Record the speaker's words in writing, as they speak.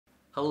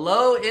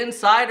Hello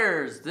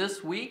insiders!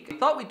 This week we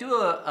thought we'd do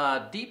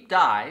a deep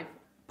dive.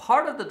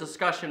 Part of the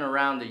discussion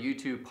around the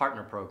YouTube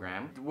partner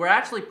program, we're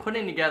actually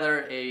putting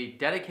together a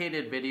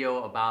dedicated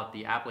video about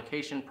the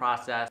application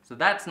process. So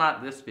that's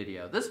not this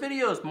video. This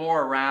video is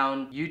more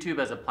around YouTube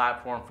as a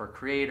platform for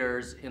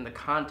creators in the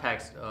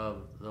context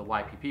of the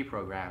YPP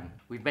program.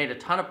 We've made a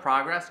ton of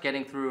progress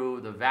getting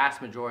through the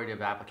vast majority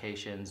of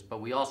applications,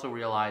 but we also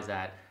realize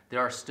that there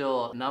are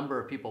still a number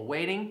of people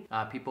waiting,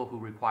 people who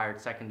required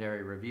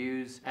secondary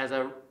reviews. As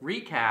a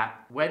recap,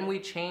 when we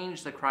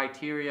changed the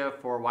criteria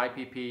for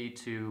YPP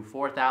to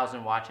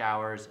 4,000 watch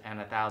hours and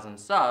 1,000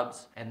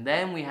 subs, and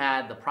then we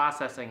had the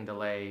processing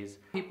delays,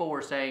 people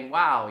were saying,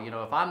 wow,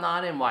 if I'm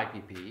not in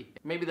YPP,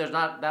 maybe there's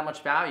not that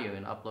much value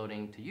in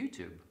uploading to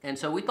YouTube. And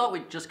so we thought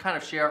we'd just kind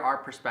of share our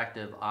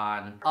perspective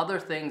on other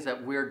things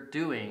that we're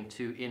doing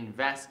to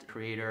invest in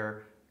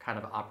creator kind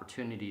of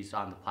opportunities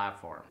on the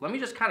platform. Let me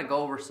just kind of go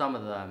over some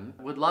of them.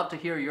 Would love to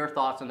hear your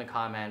thoughts in the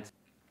comments.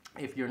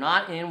 If you're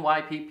not in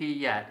YPP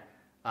yet,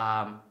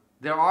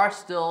 there are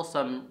still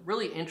some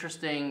really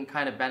interesting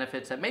kind of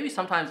benefits that maybe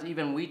sometimes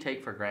even we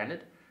take for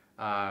granted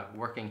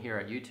working here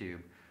at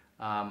YouTube.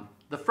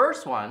 The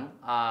first one,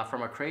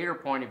 from a creator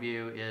point of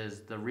view,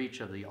 is the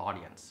reach of the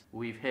audience.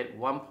 We've hit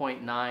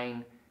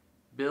 1.9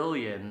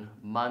 billion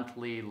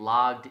monthly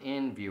logged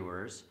in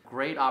viewers.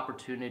 Great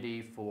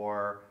opportunity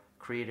for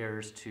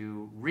creators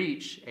to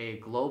reach a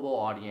global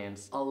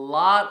audience. A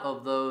lot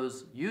of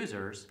those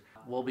users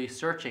will be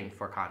searching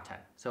for content.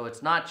 So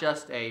it's not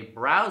just a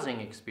browsing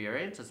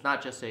experience, it's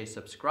not just a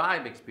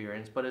subscribe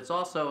experience, but it's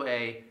also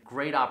a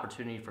great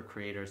opportunity for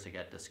creators to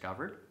get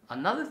discovered.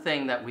 Another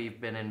thing that we've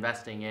been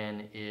investing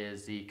in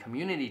is the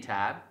community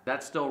tab.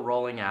 That's still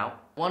rolling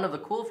out. One of the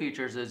cool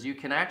features is you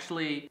can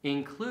actually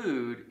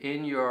include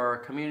in your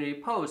community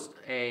post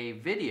a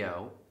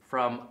video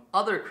from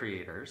other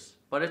creators,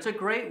 but it's a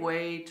great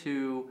way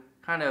to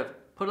kind of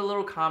put a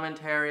little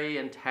commentary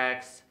and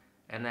text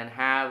and then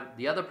have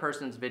the other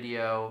person's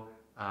video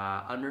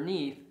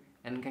underneath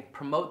and can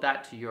promote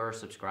that to your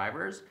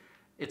subscribers.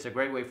 It's a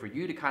great way for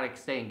you to kind of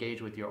stay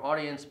engaged with your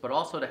audience, but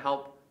also to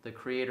help the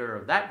creator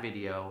of that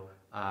video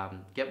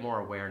get more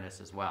awareness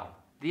as well.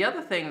 The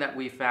other thing that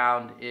we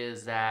found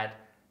is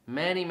that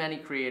many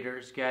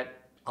creators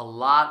get a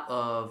lot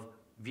of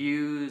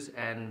views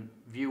and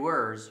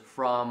viewers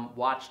from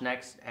watch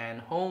next and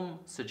home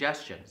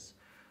suggestions.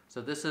 So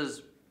this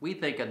is, we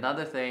think,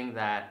 another thing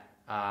that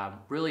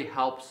really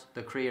helps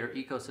the creator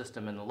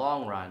ecosystem in the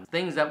long run.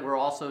 Things that we're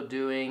also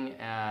doing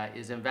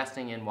is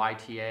investing in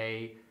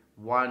YTA.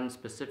 One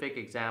specific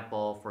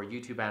example for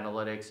YouTube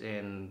Analytics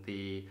in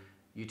the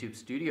YouTube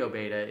Studio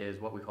Beta is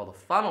what we call the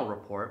funnel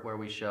report, where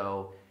we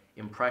show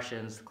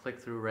impressions,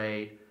 click-through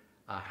rate,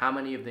 how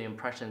many of the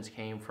impressions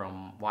came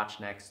from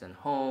watch next and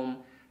home,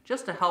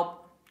 just to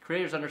help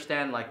creators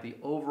understand like the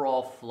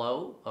overall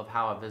flow of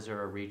how a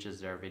visitor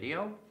reaches their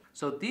video.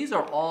 So these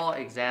are all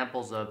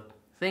examples of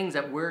things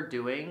that we're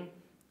doing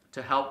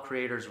to help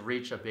creators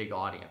reach a big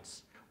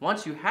audience.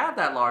 Once you have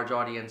that large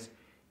audience,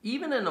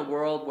 even in a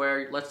world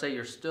where, let's say,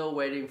 you're still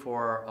waiting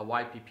for a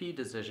YPP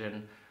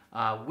decision,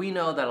 we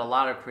know that a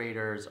lot of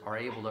creators are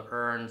able to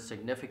earn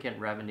significant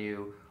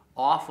revenue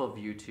off of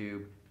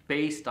YouTube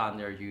based on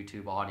their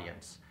YouTube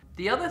audience.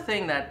 The other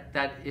thing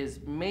that is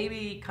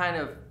maybe kind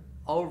of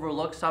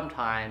overlooked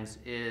sometimes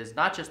is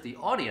not just the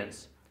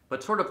audience,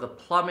 but sort of the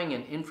plumbing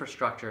and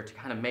infrastructure to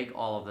kind of make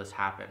all of this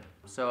happen.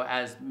 So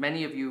as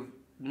many of you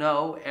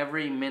know,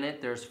 every minute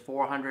there's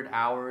 400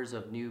 hours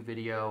of new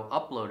video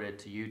uploaded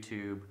to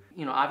YouTube.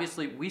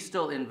 Obviously we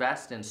still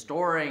invest in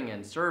storing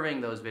and serving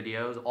those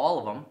videos, all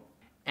of them,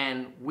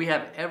 and we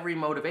have every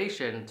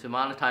motivation to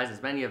monetize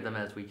as many of them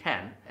as we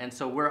can. And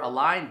so we're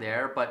aligned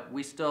there, but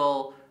we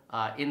still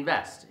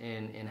invest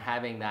in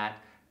having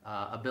that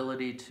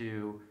ability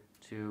to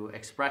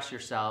express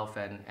yourself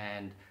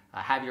and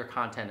have your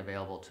content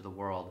available to the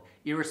world,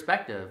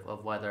 irrespective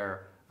of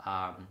whether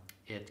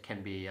it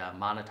can be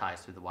monetized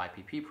through the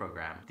YPP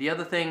program. The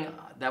other thing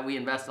that we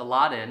invest a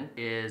lot in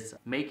is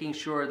making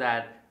sure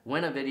that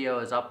when a video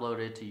is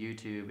uploaded to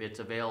YouTube, it's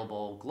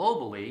available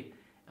globally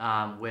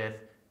with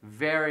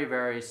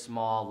very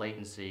small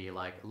latency,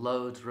 like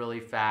loads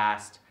really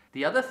fast.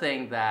 The other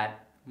thing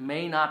that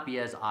may not be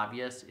as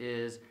obvious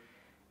is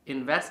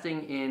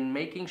investing in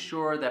making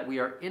sure that we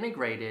are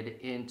integrated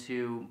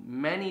into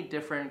many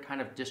different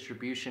kind of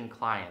distribution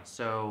clients.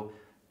 So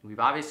we've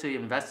obviously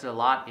invested a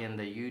lot in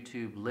the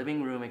YouTube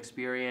living room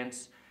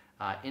experience,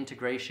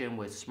 integration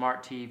with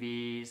smart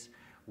TVs.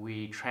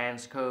 We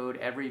transcode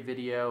every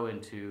video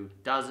into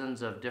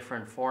dozens of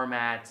different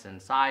formats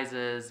and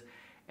sizes.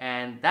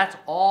 And that's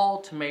all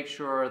to make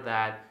sure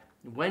that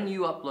when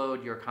you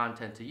upload your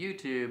content to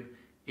YouTube,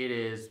 it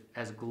is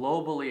as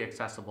globally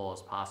accessible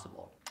as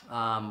possible.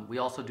 We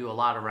also do a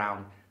lot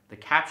around the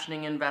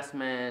captioning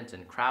investment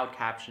and crowd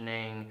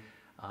captioning,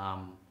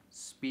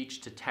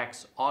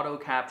 speech-to-text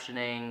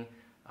auto-captioning,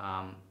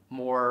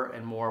 more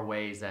and more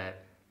ways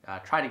that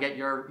try to get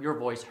your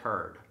voice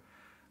heard.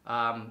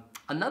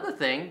 Another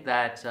thing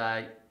that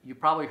you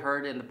probably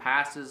heard in the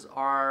past is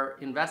our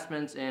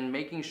investments in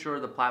making sure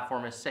the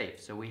platform is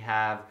safe. So we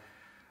have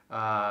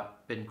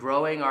been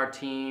growing our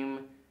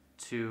team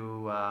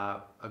to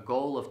a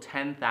goal of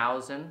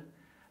 10,000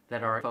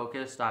 that are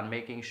focused on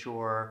making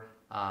sure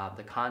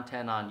the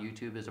content on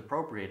YouTube is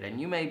appropriate.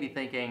 And you may be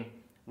thinking,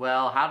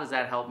 well, how does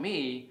that help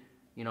me?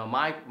 You know,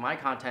 my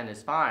content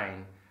is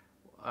fine.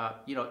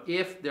 You know,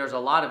 if there's a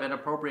lot of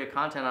inappropriate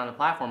content on the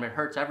platform, it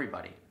hurts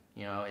everybody.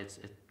 You know, it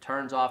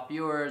turns off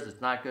viewers, it's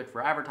not good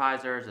for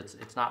advertisers,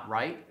 it's not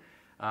right.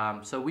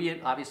 So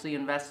we obviously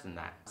invest in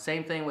that.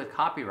 Same thing with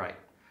copyright.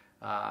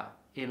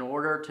 In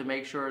order to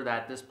make sure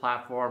that this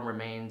platform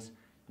remains,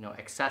 you know,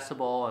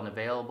 accessible and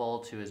available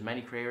to as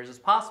many creators as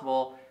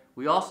possible,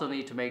 we also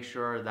need to make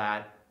sure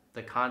that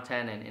the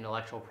content and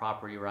intellectual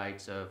property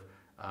rights of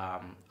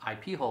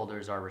IP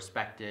holders are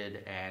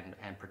respected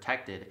and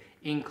protected,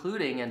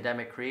 including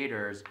endemic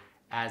creators,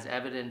 as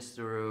evidenced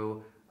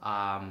through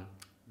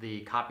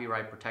the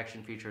copyright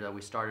protection feature that we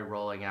started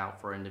rolling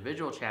out for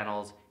individual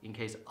channels in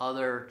case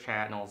other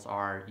channels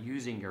are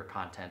using your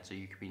content, so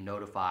you can be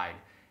notified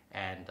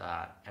and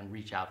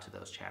reach out to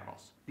those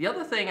channels. The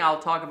other thing I'll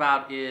talk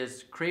about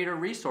is creator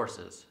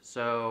resources.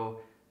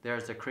 So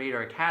there's the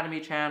Creator Academy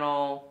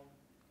channel,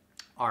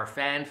 our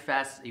Fan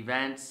Fest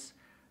events.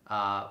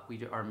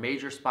 We are a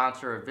major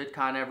sponsor of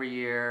VidCon every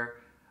year.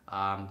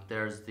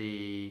 There's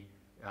the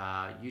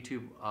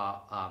YouTube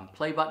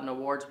Play Button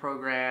Awards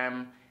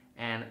program,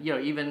 and you know,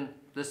 even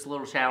this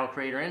little channel,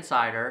 Creator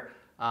Insider,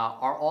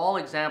 are all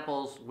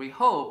examples, we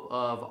hope,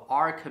 of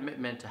our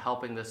commitment to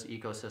helping this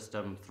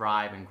ecosystem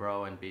thrive and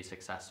grow and be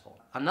successful.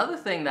 Another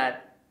thing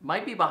that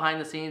might be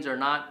behind the scenes or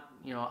not,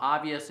 you know,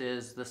 obvious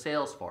is the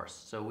sales force.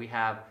 So we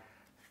have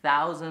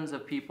thousands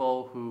of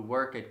people who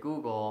work at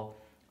Google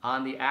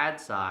on the ad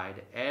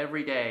side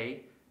every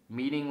day,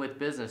 meeting with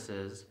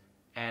businesses,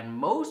 and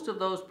most of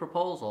those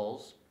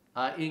proposals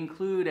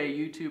include a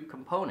YouTube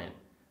component.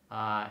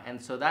 And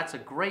so that's a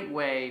great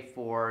way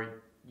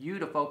for you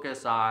to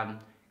focus on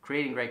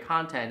creating great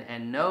content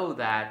and know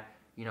that,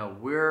 you know,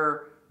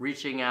 we're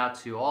reaching out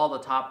to all the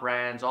top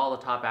brands, all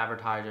the top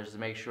advertisers to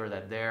make sure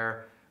that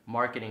their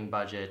marketing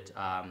budget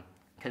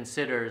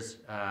considers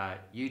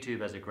YouTube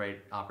as a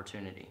great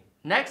opportunity.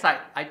 Next,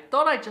 I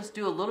thought I'd just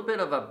do a little bit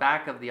of a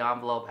back of the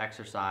envelope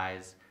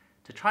exercise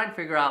to try and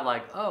figure out,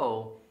 like,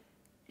 oh,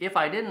 if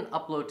I didn't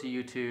upload to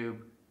YouTube,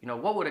 you know,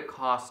 what would it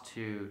cost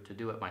to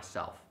do it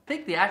myself? I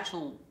think the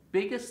actual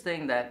biggest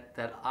thing that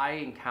I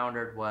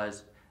encountered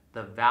was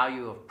the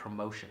value of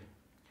promotion.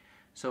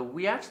 So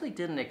we actually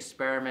did an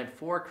experiment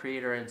for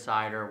Creator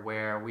Insider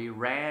where we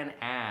ran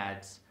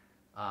ads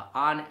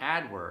on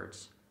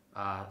AdWords,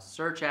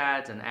 search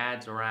ads and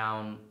ads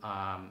around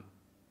on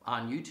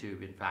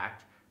YouTube, in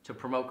fact, to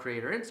promote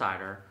Creator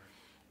Insider.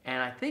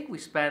 And I think we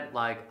spent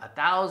like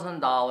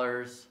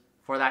 $1,000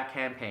 for that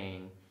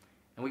campaign,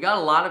 and we got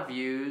a lot of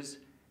views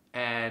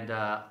and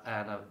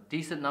a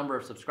decent number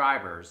of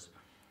subscribers,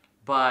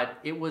 but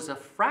it was a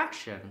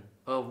fraction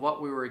of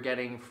what we were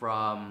getting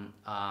from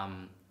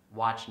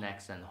Watch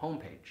Next and the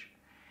homepage.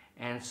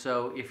 And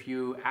so if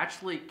you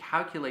actually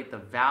calculate the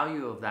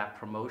value of that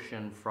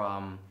promotion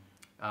from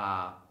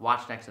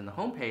Watch Next and the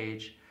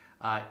homepage,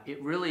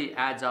 it really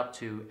adds up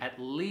to at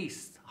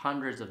least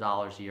hundreds of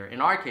dollars a year. In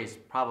our case,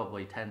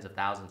 probably tens of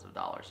thousands of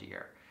dollars a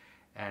year.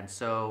 And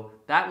so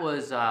that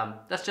was,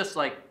 that's just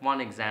like one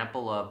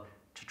example of,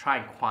 to try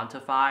and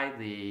quantify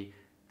the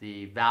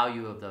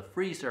value of the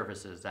free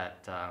services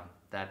that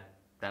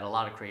a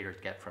lot of creators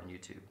get from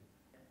YouTube.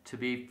 To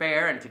be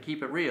fair and to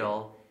keep it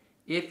real,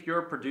 if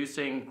you're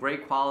producing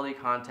great quality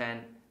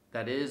content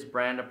that is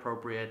brand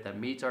appropriate, that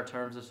meets our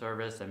terms of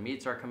service, that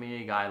meets our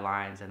community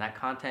guidelines, and that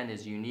content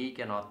is unique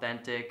and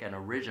authentic and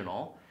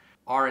original,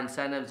 our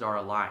incentives are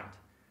aligned.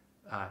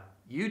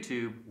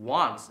 YouTube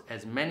wants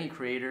as many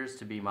creators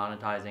to be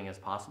monetizing as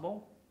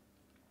possible.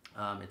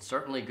 It's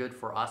certainly good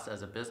for us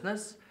as a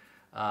business,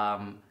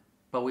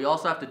 but we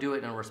also have to do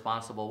it in a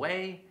responsible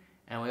way,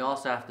 and we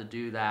also have to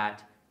do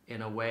that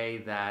in a way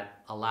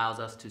that allows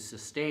us to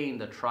sustain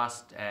the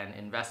trust and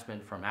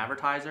investment from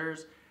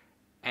advertisers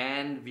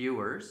and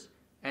viewers,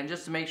 and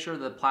just to make sure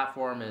the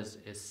platform is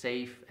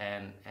safe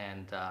and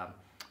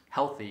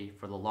healthy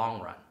for the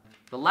long run.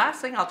 The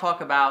last thing I'll talk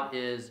about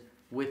is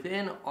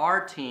within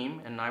our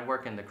team, and I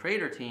work in the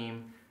creator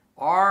team,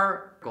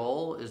 our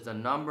goal is the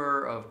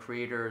number of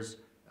creators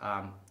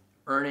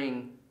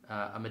earning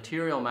a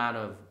material amount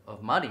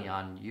of money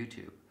on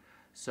YouTube.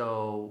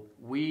 So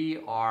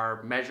we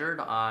are measured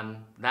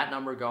on that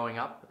number going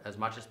up as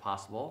much as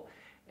possible.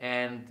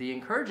 And the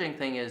encouraging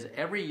thing is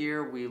every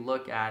year we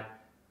look at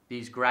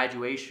these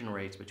graduation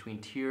rates between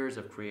tiers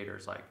of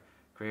creators. Like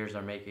creators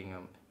are making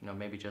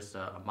maybe just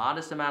a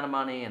modest amount of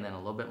money, and then a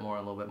little bit more, a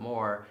little bit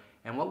more.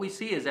 And what we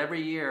see is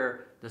every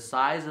year the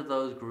size of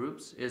those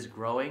groups is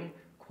growing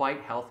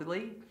quite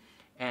healthily,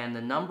 and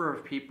the number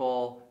of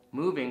people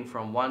moving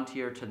from one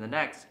tier to the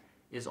next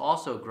is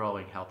also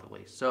growing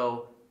healthily.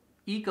 So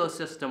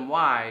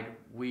ecosystem-wide,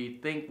 we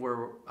think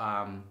we're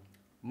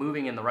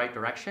moving in the right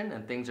direction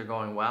and things are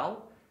going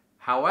well.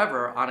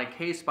 However, on a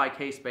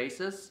case-by-case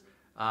basis,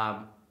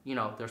 you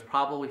know, there's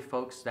probably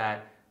folks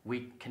that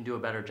we can do a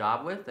better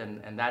job with,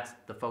 and that's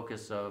the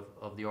focus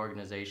of the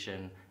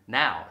organization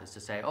now, is to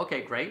say,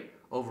 okay, great,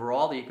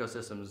 overall the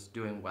ecosystem is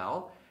doing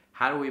well.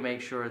 How do we make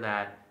sure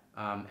that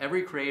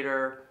every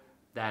creator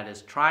that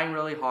is trying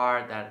really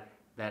hard,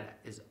 that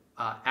is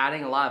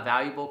adding a lot of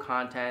valuable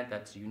content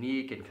that's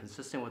unique and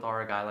consistent with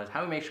our guidelines, how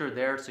do we make sure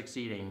they're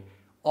succeeding,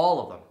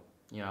 all of them,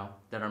 you know,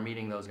 that are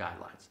meeting those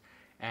guidelines?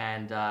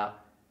 And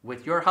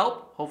with your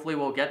help, hopefully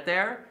we'll get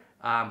there.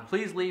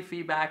 Please leave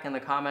feedback in the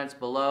comments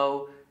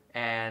below,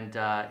 and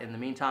in the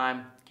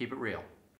meantime, keep it real.